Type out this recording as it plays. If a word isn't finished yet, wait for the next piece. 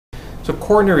So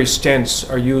coronary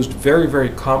stents are used very, very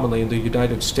commonly in the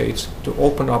United States to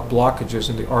open up blockages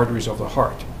in the arteries of the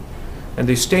heart. And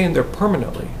they stay in there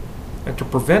permanently. And to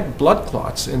prevent blood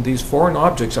clots in these foreign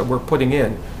objects that we're putting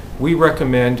in, we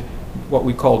recommend what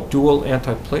we call dual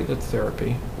antiplatelet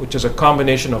therapy, which is a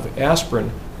combination of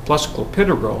aspirin plus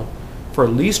clopidogrel for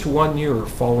at least 1 year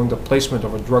following the placement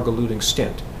of a drug-eluting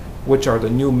stent, which are the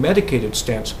new medicated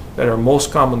stents that are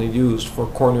most commonly used for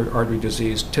coronary artery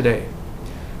disease today.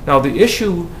 Now, the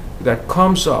issue that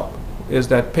comes up is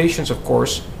that patients, of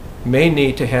course, may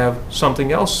need to have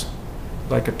something else,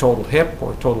 like a total hip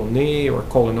or total knee or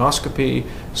colonoscopy,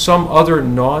 some other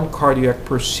non-cardiac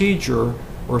procedure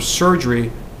or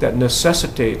surgery that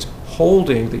necessitates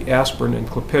holding the aspirin and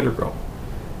clopidogrel.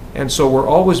 And so we're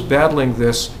always battling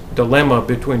this dilemma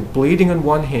between bleeding on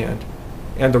one hand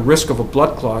and the risk of a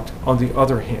blood clot on the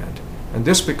other hand. And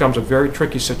this becomes a very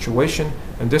tricky situation,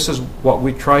 and this is what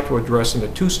we try to address in the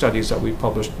 2 studies that we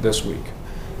published this week.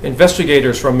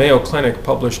 Investigators from Mayo Clinic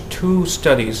published 2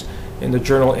 studies in the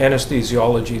journal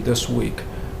Anesthesiology this week.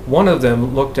 One of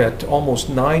them looked at almost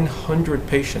 900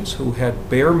 patients who had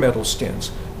bare metal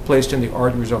stents placed in the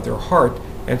arteries of their heart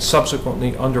and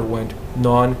subsequently underwent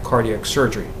non-cardiac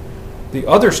surgery. The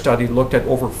other study looked at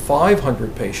over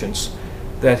 500 patients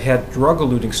that had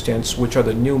drug-eluting stents, which are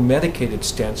the new medicated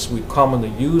stents we commonly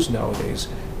use nowadays,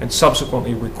 and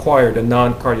subsequently required a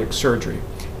non-cardiac surgery.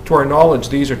 To our knowledge,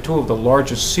 these are 2 of the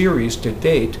largest series to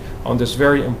date on this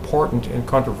very important and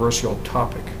controversial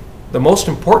topic. The most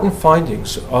important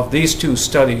findings of these 2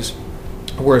 studies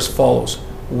were as follows.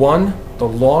 1, the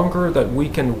longer that we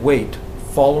can wait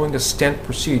following a stent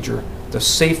procedure, the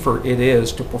safer it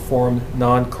is to perform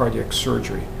non-cardiac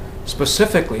surgery.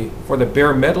 Specifically, for the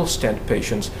bare metal stent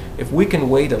patients, if we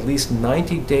can wait at least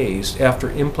 90 days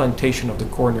after implantation of the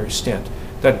coronary stent,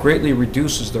 that greatly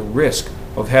reduces the risk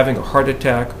of having a heart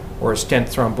attack or a stent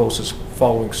thrombosis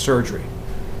following surgery.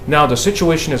 Now, the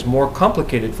situation is more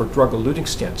complicated for drug-eluting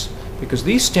stents because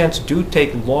these stents do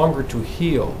take longer to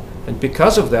heal, and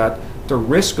because of that, the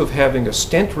risk of having a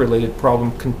stent-related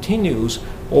problem continues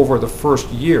over the first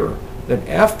year. Then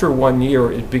after 1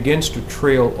 year, it begins to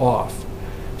trail off.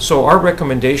 So our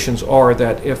recommendations are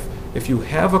that if you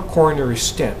have a coronary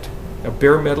stent, a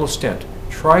bare metal stent,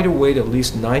 try to wait at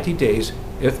least 90 days,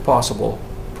 if possible,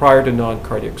 prior to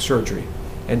non-cardiac surgery.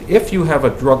 And if you have a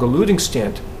drug-eluting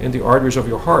stent in the arteries of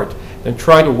your heart, then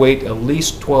try to wait at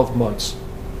least 12 months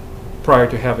prior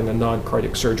to having a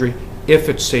non-cardiac surgery, if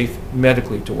it's safe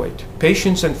medically to wait.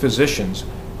 Patients and physicians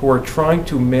who are trying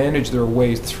to manage their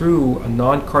way through a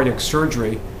non-cardiac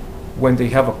surgery when they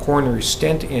have a coronary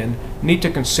stent in need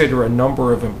to consider a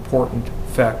number of important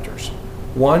factors.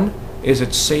 1, is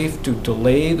it safe to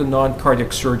delay the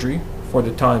non-cardiac surgery for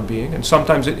the time being? And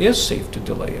sometimes it is safe to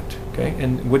delay it, okay?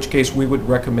 In which case we would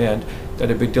recommend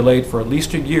that it be delayed for at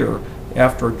least a year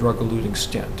after a drug-eluting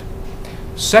stent.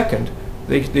 Second,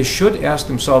 they should ask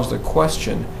themselves the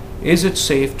question, is it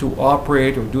safe to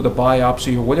operate or do the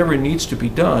biopsy or whatever needs to be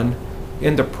done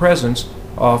in the presence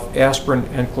of aspirin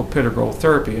and clopidogrel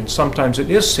therapy? And sometimes it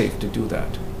is safe to do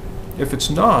that. If it's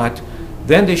not,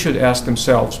 then they should ask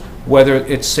themselves whether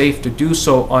it's safe to do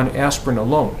so on aspirin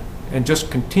alone. And just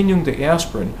continuing the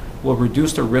aspirin will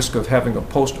reduce the risk of having a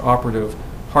post-operative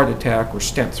heart attack or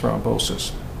stent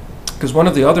thrombosis. Because one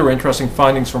of the other interesting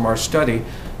findings from our study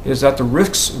is that the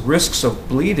risks of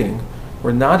bleeding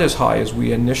were not as high as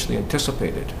we initially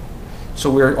anticipated. So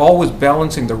we're always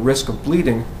balancing the risk of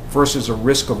bleeding versus a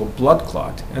risk of a blood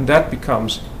clot, and that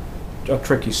becomes a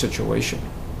tricky situation.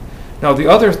 Now,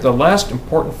 the last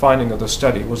important finding of the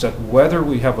study was that whether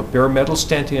we have a bare metal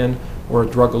stent in or a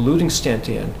drug-eluting stent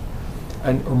in,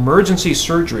 an emergency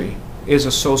surgery is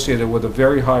associated with a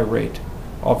very high rate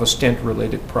of a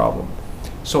stent-related problem.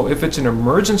 So if it's an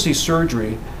emergency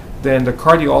surgery, then the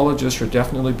cardiologist should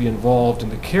definitely be involved in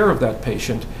the care of that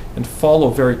patient and follow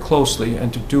very closely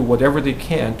and to do whatever they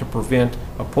can to prevent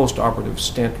a post-operative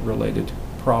stent-related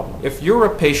problem. If you're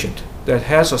a patient that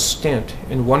has a stent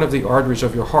in one of the arteries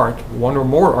of your heart, one or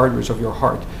more arteries of your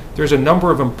heart, there's a number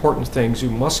of important things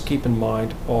you must keep in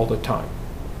mind all the time.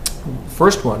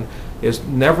 First one is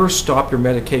never stop your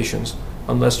medications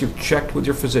unless you've checked with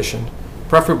your physician,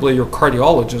 preferably your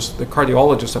cardiologist, the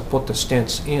cardiologist that put the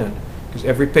stents in. Because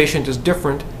every patient is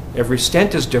different, every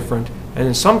stent is different, and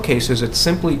in some cases it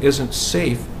simply isn't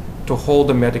safe to hold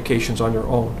the medications on your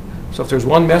own. So if there's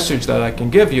one message that I can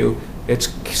give you, it's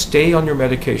stay on your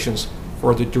medications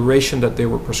for the duration that they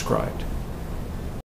were prescribed.